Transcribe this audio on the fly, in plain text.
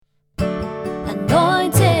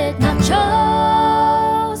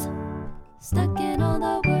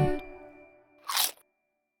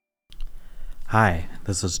Hi,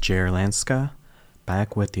 this is Jer Lanska,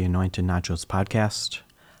 back with the Anointed Nachos podcast.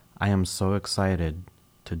 I am so excited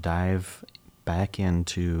to dive back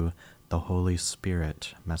into the Holy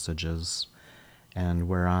Spirit messages, and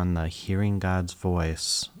we're on the Hearing God's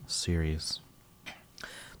Voice series.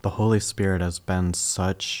 The Holy Spirit has been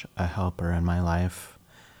such a helper in my life,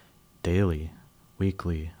 daily,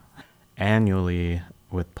 weekly, annually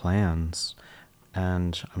with plans,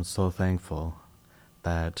 and I'm so thankful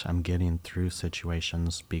that I'm getting through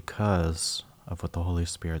situations because of what the Holy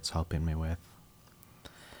Spirit's helping me with.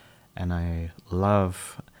 And I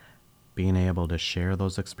love being able to share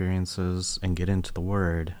those experiences and get into the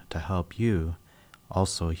Word to help you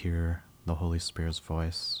also hear the Holy Spirit's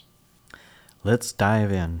voice. Let's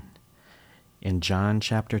dive in. In John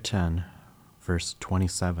chapter 10, verse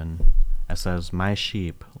 27, it says, "My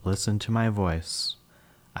sheep listen to my voice.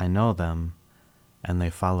 I know them, and they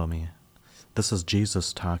follow me." This is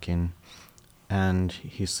Jesus talking, and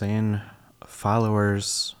he's saying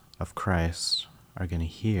followers of Christ are going to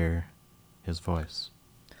hear his voice.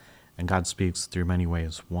 And God speaks through many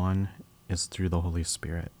ways. One is through the Holy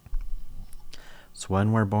Spirit. So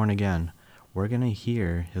when we're born again, we're going to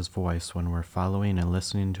hear his voice when we're following and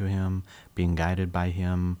listening to him, being guided by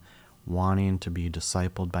him, wanting to be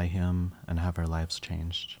discipled by him, and have our lives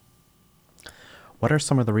changed. What are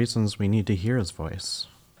some of the reasons we need to hear his voice?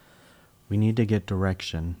 We need to get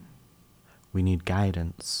direction. We need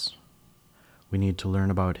guidance. We need to learn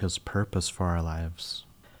about his purpose for our lives,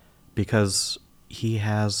 because he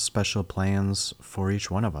has special plans for each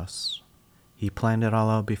one of us. He planned it all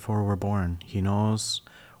out before we're born. He knows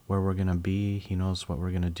where we're going to be. He knows what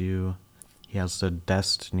we're going to do. He has a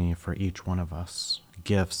destiny for each one of us,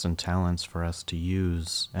 gifts and talents for us to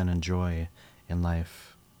use and enjoy in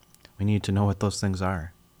life. We need to know what those things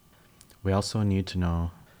are. We also need to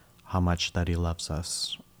know how much that he loves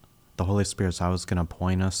us. The Holy Spirit's always going to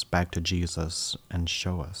point us back to Jesus and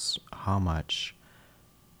show us how much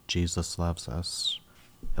Jesus loves us.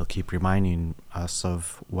 He'll keep reminding us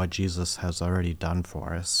of what Jesus has already done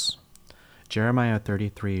for us. Jeremiah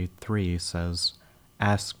 33:3 says,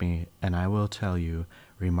 "Ask me, and I will tell you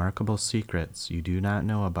remarkable secrets you do not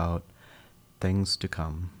know about, things to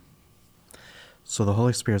come." So the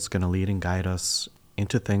Holy Spirit's going to lead and guide us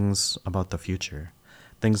into things about the future.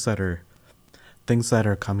 Things that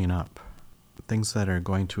are coming up, things that are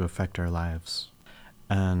going to affect our lives.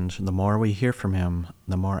 And the more we hear from him,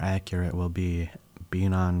 the more accurate we'll be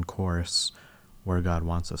being on course where God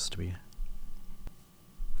wants us to be.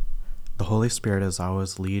 The Holy Spirit has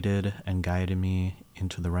always leaded and guided me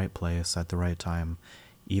into the right place at the right time,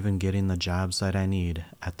 even getting the jobs that I need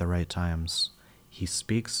at the right times. He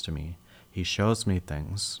speaks to me. He shows me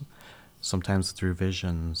things, sometimes through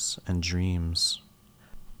visions and dreams.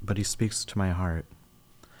 But he speaks to my heart,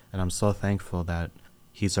 and I'm so thankful that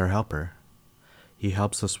he's our helper. He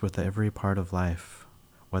helps us with every part of life,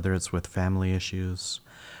 whether it's with family issues,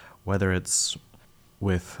 whether it's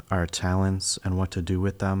with our talents and what to do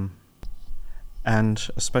with them, and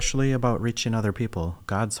especially about reaching other people.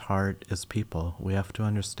 God's heart is people. We have to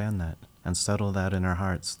understand that and settle that in our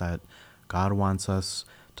hearts, that God wants us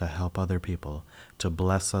to help other people, to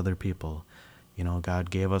bless other people. You know, God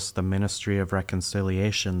gave us the ministry of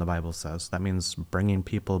reconciliation, the Bible says. That means bringing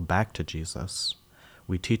people back to Jesus.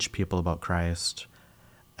 We teach people about Christ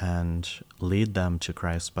and lead them to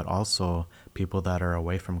Christ, but also people that are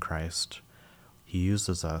away from Christ. He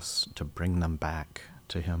uses us to bring them back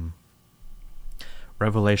to him.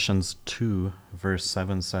 Revelations 2, verse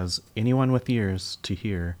 7 says, "Anyone with ears to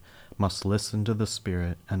hear must listen to the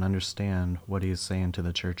Spirit and understand what he is saying to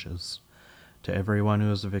the churches. To everyone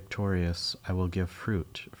who is victorious, I will give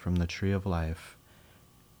fruit from the tree of life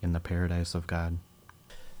in the paradise of God."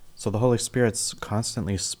 So the Holy Spirit's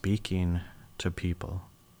constantly speaking to people,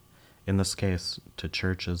 in this case, to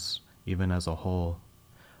churches, even as a whole,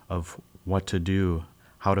 of what to do,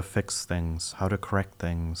 how to fix things, how to correct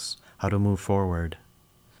things, how to move forward.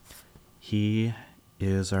 He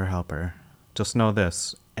is our helper. Just know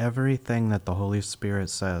this, everything that the Holy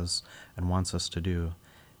Spirit says and wants us to do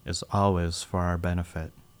is always for our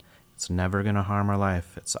benefit. It's never going to harm our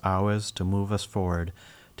life. It's always to move us forward,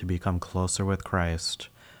 to become closer with Christ,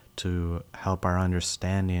 to help our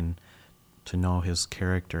understanding, to know his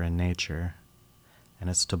character and nature. And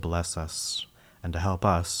it's to bless us and to help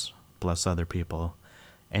us bless other people.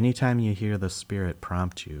 Anytime you hear the Spirit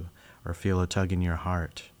prompt you or feel a tug in your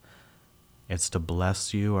heart, it's to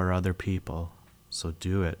bless you or other people. So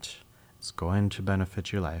do it. It's going to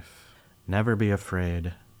benefit your life. Never be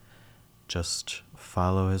afraid. Just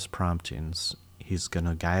follow his promptings. He's going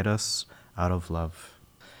to guide us out of love.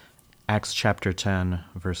 Acts chapter 10,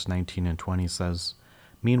 verse 19 and 20 says,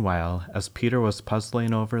 "Meanwhile, as Peter was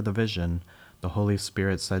puzzling over the vision, the Holy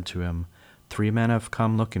Spirit said to him, 'Three men have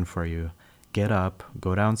come looking for you. Get up,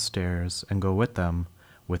 go downstairs, and go with them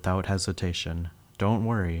without hesitation. Don't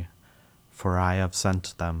worry, for I have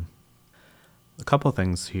sent them.'" A couple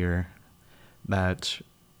things here that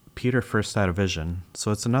Peter first had a vision,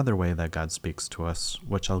 so it's another way that God speaks to us,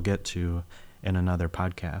 which I'll get to in another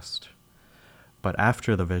podcast. But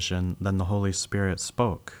after the vision, then the Holy Spirit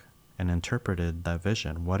spoke and interpreted that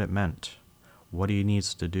vision, what it meant, what he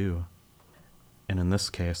needs to do. And in this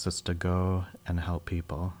case, it's to go and help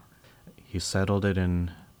people. He settled it in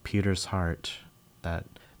Peter's heart that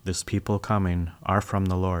this people coming are from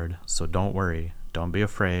the Lord, so don't worry, don't be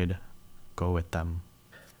afraid, go with them.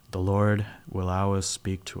 The Lord will always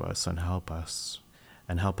speak to us and help us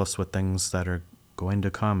with things that are going to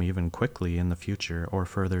come even quickly in the future or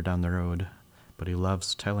further down the road. But he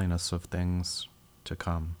loves telling us of things to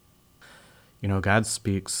come. God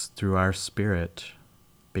speaks through our spirit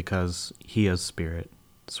because he is spirit.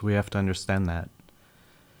 So we have to understand that.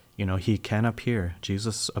 He can appear.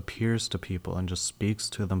 Jesus appears to people and just speaks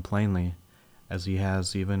to them plainly, as he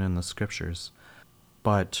has even in the scriptures.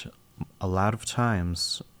 But a lot of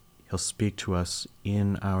times, he'll speak to us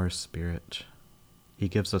in our spirit. He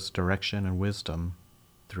gives us direction and wisdom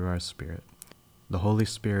through our spirit. The Holy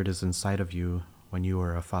Spirit is inside of you when you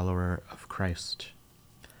are a follower of Christ.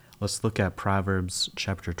 Let's look at Proverbs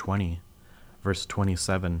chapter 20, verse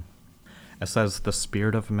 27. It says, "The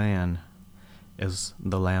spirit of man is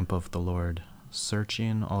the lamp of the Lord,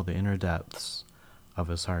 searching all the inner depths of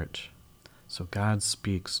his heart." So God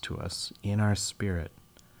speaks to us in our spirit,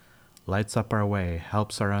 lights up our way,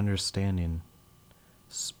 helps our understanding,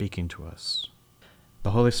 speaking to us.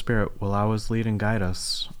 The Holy Spirit will always lead and guide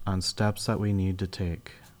us on steps that we need to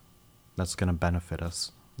take that's going to benefit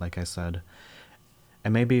us, like I said. It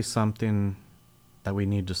may be something that we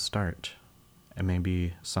need to start. It may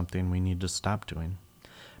be something we need to stop doing.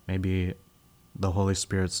 Maybe the Holy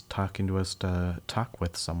Spirit's talking to us to talk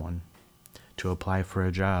with someone, to apply for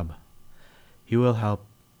a job. He will help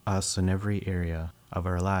us in every area of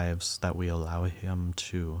our lives that we allow him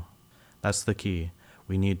to. That's the key.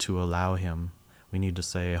 We need to allow him. We need to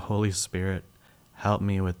say, "Holy Spirit, help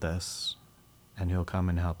me with this," and he'll come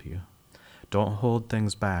and help you. Don't hold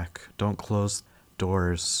things back. Don't close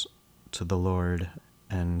doors to the Lord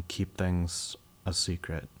and keep things a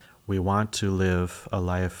secret. We want to live a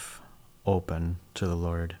life open to the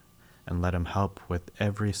Lord and let him help with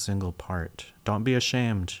every single part. Don't be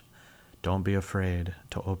ashamed. Don't be afraid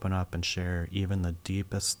to open up and share even the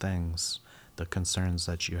deepest things, the concerns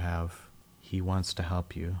that you have. He wants to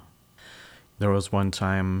help you. There was one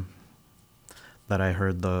time that I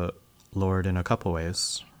heard the Lord in a couple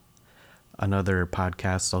ways. Another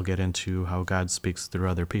podcast, I'll get into how God speaks through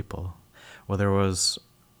other people. Well, there was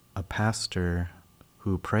a pastor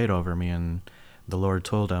who prayed over me, and the Lord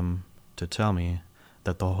told him to tell me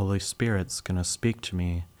that the Holy Spirit's going to speak to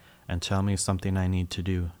me and tell me something I need to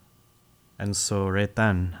do. And so right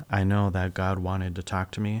then, I know that God wanted to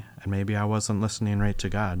talk to me, and maybe I wasn't listening right to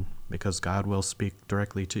God, because God will speak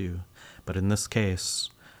directly to you. But in this case,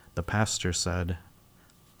 the pastor said,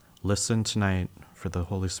 "Listen tonight, for the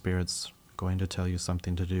Holy Spirit's going to tell you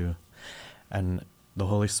something to do." And the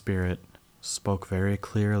Holy Spirit spoke very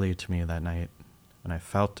clearly to me that night, and I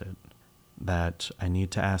felt it, that I need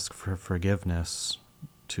to ask for forgiveness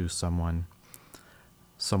to someone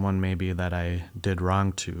maybe that I did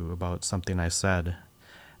wrong to about something I said,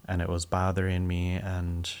 and it was bothering me,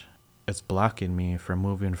 and it's blocking me from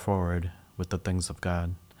moving forward with the things of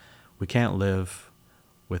God. We can't live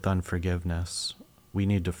with unforgiveness. We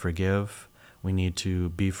need to forgive. We need to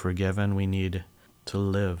be forgiven. We need to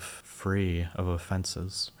live free of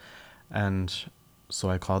offenses. And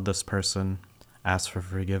so I called this person, asked for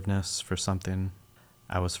forgiveness for something.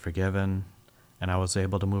 I was forgiven, and I was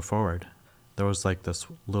able to move forward. There was like this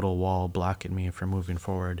little wall blocking me from moving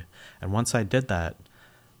forward. And once I did that,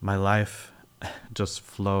 my life just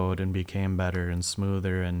flowed and became better and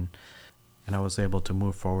smoother, and I was able to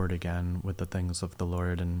move forward again with the things of the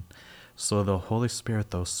Lord. And so the Holy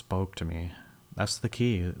Spirit, though, spoke to me. That's the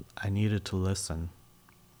key. I needed to listen.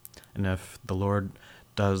 And if the Lord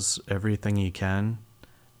does everything he can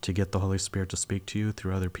to get the Holy Spirit to speak to you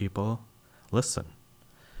through other people, listen.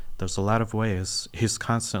 There's a lot of ways. He's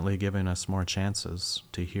constantly giving us more chances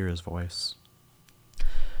to hear his voice.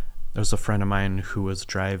 There's a friend of mine who was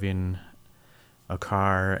driving a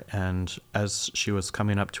car, and as she was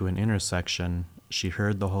coming up to an intersection, she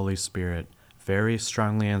heard the Holy Spirit very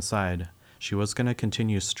strongly inside. She was going to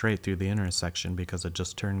continue straight through the intersection because it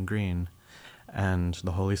just turned green. And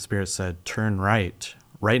the Holy Spirit said, turn right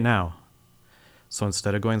now. So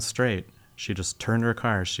instead of going straight, she just turned her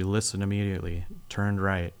car. She listened immediately, turned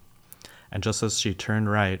right. And just as she turned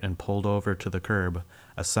right and pulled over to the curb,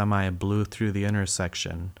 a semi blew through the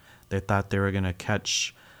intersection. They thought they were going to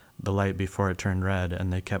catch the light before it turned red,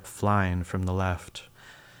 and they kept flying from the left.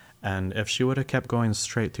 And if she would have kept going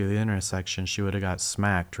straight through the intersection, she would have got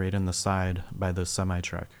smacked right in the side by the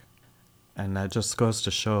semi-truck. And that just goes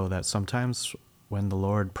to show that sometimes when the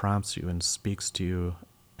Lord prompts you and speaks to you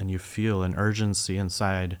and you feel an urgency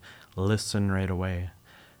inside, listen right away.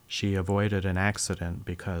 She avoided an accident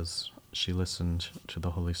because she listened to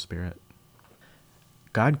the Holy Spirit.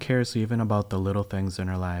 God cares even about the little things in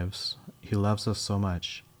our lives. He loves us so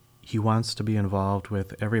much. He wants to be involved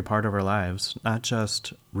with every part of our lives, not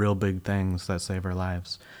just real big things that save our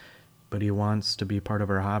lives, but he wants to be part of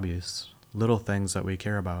our hobbies, little things that we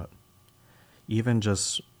care about. Even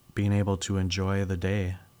just being able to enjoy the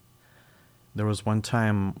day. There was one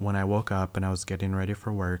time when I woke up and I was getting ready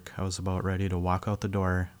for work. I was about ready to walk out the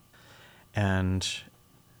door, and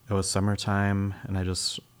it was summertime, and I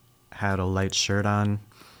just had a light shirt on,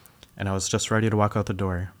 and I was just ready to walk out the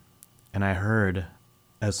door. And I heard,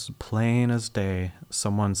 as plain as day,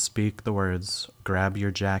 someone speak the words, grab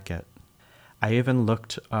your jacket. I even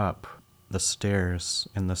looked up the stairs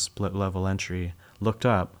in the split level entry, looked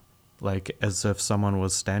up like as if someone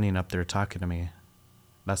was standing up there talking to me.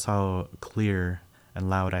 That's how clear and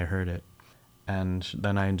loud I heard it. And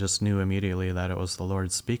then I just knew immediately that it was the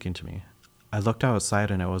Lord speaking to me. I looked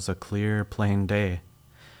outside and it was a clear, plain day.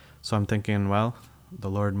 So I'm thinking, well, the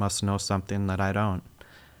Lord must know something that I don't,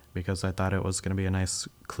 because I thought it was going to be a nice,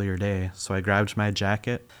 clear day. So I grabbed my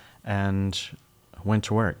jacket and went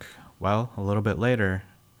to work. Well, a little bit later,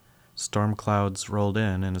 storm clouds rolled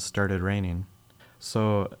in and it started raining.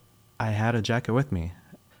 So I had a jacket with me.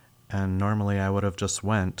 And normally I would have just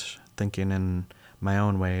went thinking in my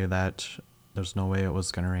own way that there's no way it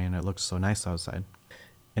was going to rain. It looked so nice outside.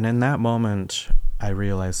 And in that moment, I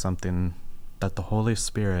realized something, that the Holy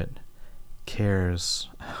Spirit cares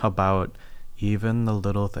about even the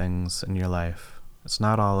little things in your life. It's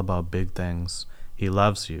not all about big things. He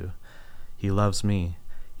loves you. He loves me.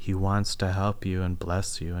 He wants to help you and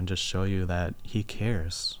bless you and just show you that he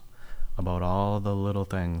cares about all the little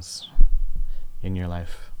things in your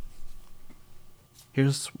life.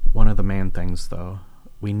 Here's one of the main things, though.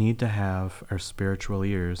 We need to have our spiritual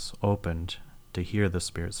ears opened to hear the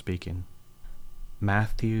Spirit speaking.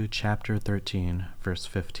 Matthew chapter 13, verse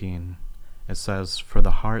 15. It says, for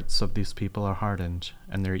the hearts of these people are hardened,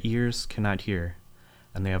 and their ears cannot hear,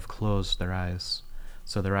 and they have closed their eyes.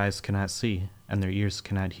 So their eyes cannot see, and their ears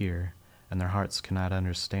cannot hear, and their hearts cannot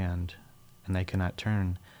understand, and they cannot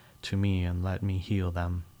turn to me and let me heal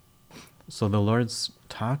them. So the Lord's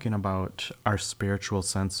talking about our spiritual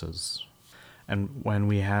senses. And when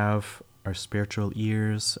we have our spiritual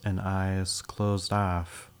ears and eyes closed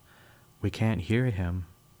off, we can't hear him.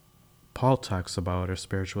 Paul talks about our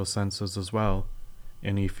spiritual senses as well.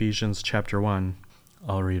 In Ephesians chapter 1,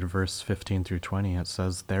 I'll read verse 15 through 20. It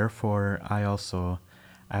says, therefore I also,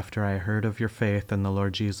 after I heard of your faith in the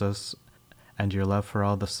Lord Jesus and your love for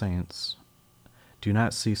all the saints, do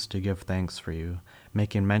not cease to give thanks for you,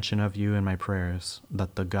 making mention of you in my prayers,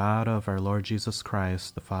 that the God of our Lord Jesus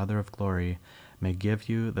Christ, the Father of glory, may give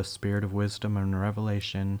you the spirit of wisdom and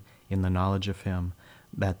revelation in the knowledge of him,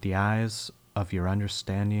 that the eyes of your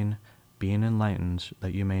understanding being enlightened,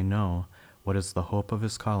 that you may know what is the hope of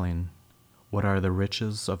his calling, what are the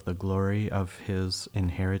riches of the glory of his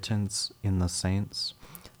inheritance in the saints,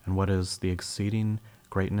 and what is the exceeding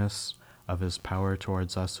greatness of his power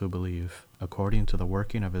towards us who believe, according to the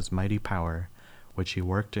working of his mighty power, which he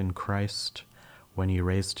worked in Christ when he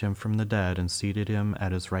raised him from the dead and seated him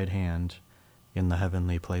at his right hand in the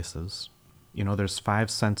heavenly places. You know, there's 5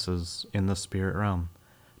 senses in the spirit realm,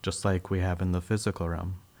 just like we have in the physical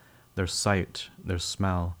realm. There's sight, there's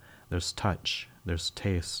smell, there's touch, there's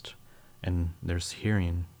taste, and there's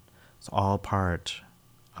hearing. It's all part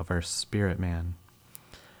of our spirit man.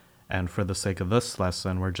 And for the sake of this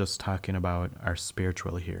lesson, we're just talking about our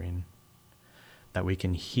spiritual hearing, that we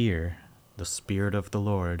can hear the Spirit of the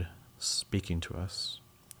Lord speaking to us.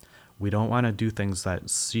 We don't want to do things that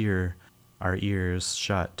sear our ears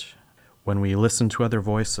shut. When we listen to other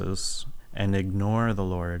voices and ignore the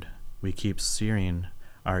Lord, we keep searing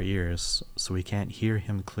our ears so we can't hear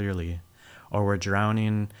him clearly, or we're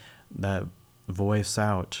drowning that voice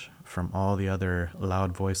out from all the other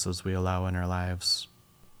loud voices we allow in our lives,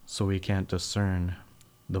 so we can't discern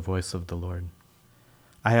the voice of the Lord.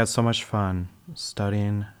 I had so much fun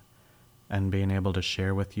studying and being able to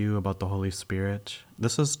share with you about the Holy Spirit.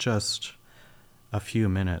 This is just a few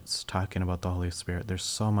minutes talking about the Holy Spirit. There's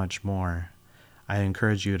so much more. I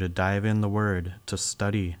encourage you to dive in the Word, to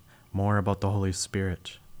study more about the Holy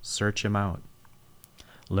Spirit. Search Him out.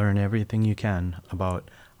 Learn everything you can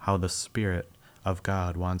about how the Spirit of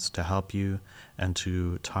God wants to help you and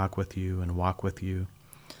to talk with you and walk with you.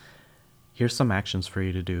 Here's some actions for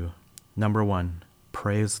you to do. Number 1,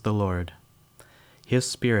 praise the Lord. His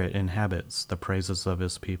Spirit inhabits the praises of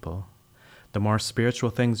His people. The more spiritual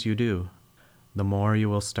things you do, the more you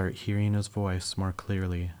will start hearing His voice more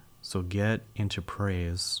clearly. So get into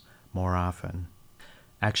praise more often.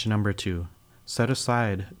 Action number 2, set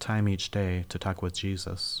aside time each day to talk with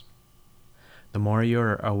Jesus. The more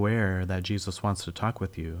you're aware that Jesus wants to talk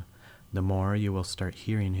with you, the more you will start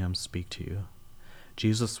hearing Him speak to you.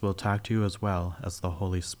 Jesus will talk to you as well as the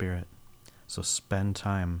Holy Spirit. So spend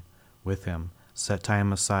time with Him. Set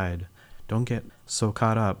time aside. Don't get so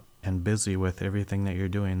caught up and busy with everything that you're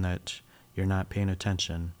doing that you're not paying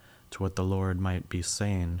attention to what the Lord might be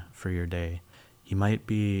saying for your day. He might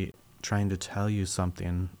be trying to tell you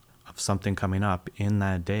something of something coming up in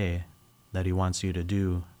that day that He wants you to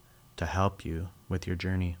do to help you with your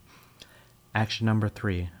journey. Action number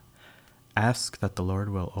 3, ask that the Lord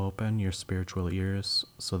will open your spiritual ears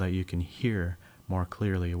so that you can hear more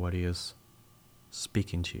clearly what He is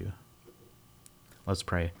speaking to you. Let's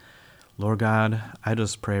pray. Lord God, I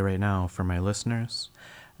just pray right now for my listeners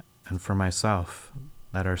and for myself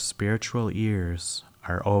that our spiritual ears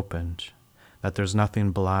are opened, that there's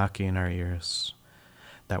nothing blocking our ears,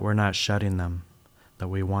 that we're not shutting them, that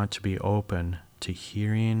we want to be open to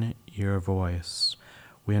hearing your voice.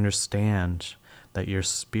 We understand that your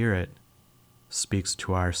Spirit speaks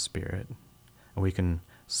to our spirit, and we can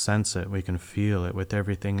sense it, we can feel it with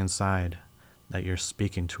everything inside, that you're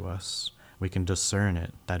speaking to us. We can discern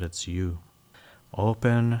it, that it's you.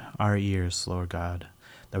 Open our ears, Lord God,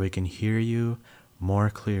 that we can hear you more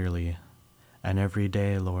clearly. And every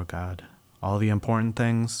day, Lord God, all the important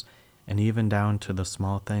things, and even down to the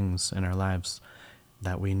small things in our lives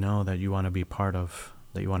that we know that you want to be part of,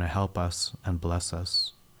 that you want to help us and bless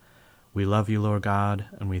us. We love you, Lord God,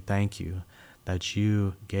 and we thank you that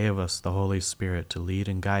you gave us the Holy Spirit to lead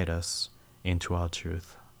and guide us into all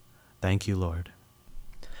truth. Thank you, Lord.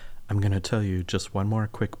 I'm going to tell you just one more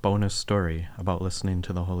quick bonus story about listening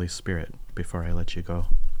to the Holy Spirit before I let you go.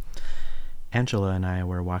 Angela and I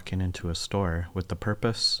were walking into a store with the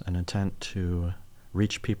purpose and intent to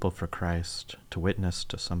reach people for Christ, to witness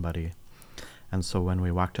to somebody. And so when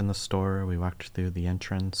we walked in the store, we walked through the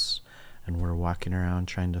entrance, and we're walking around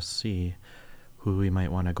trying to see who we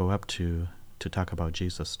might want to go up to talk about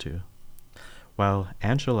Jesus to. Well,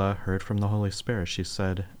 Angela heard from the Holy Spirit. She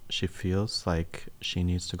said she feels like she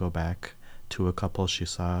needs to go back to a couple she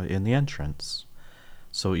saw in the entrance.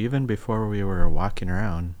 So even before we were walking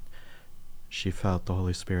around, she felt the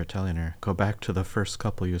Holy Spirit telling her, go back to the first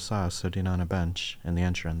couple you saw sitting on a bench in the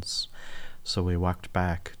entrance. So we walked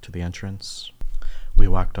back to the entrance. We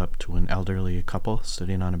walked up to an elderly couple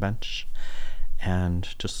sitting on a bench and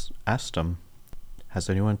just asked them, has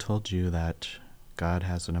anyone told you that God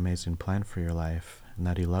has an amazing plan for your life and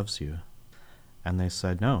that He loves you? And they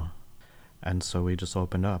said no. And so we just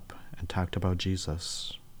opened up and talked about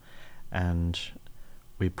Jesus. And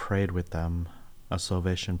we prayed with them a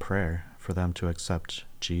salvation prayer for them to accept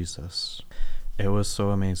Jesus. It was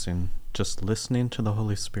so amazing. Just listening to the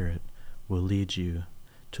Holy Spirit will lead you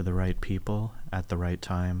to the right people at the right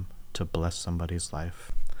time to bless somebody's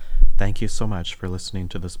life. Thank you so much for listening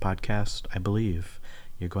to this podcast. I believe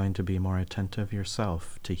you're going to be more attentive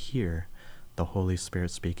yourself to hear the Holy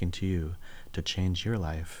Spirit speaking to you to change your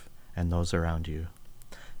life and those around you.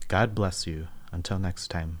 God bless you. Until next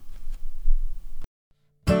time.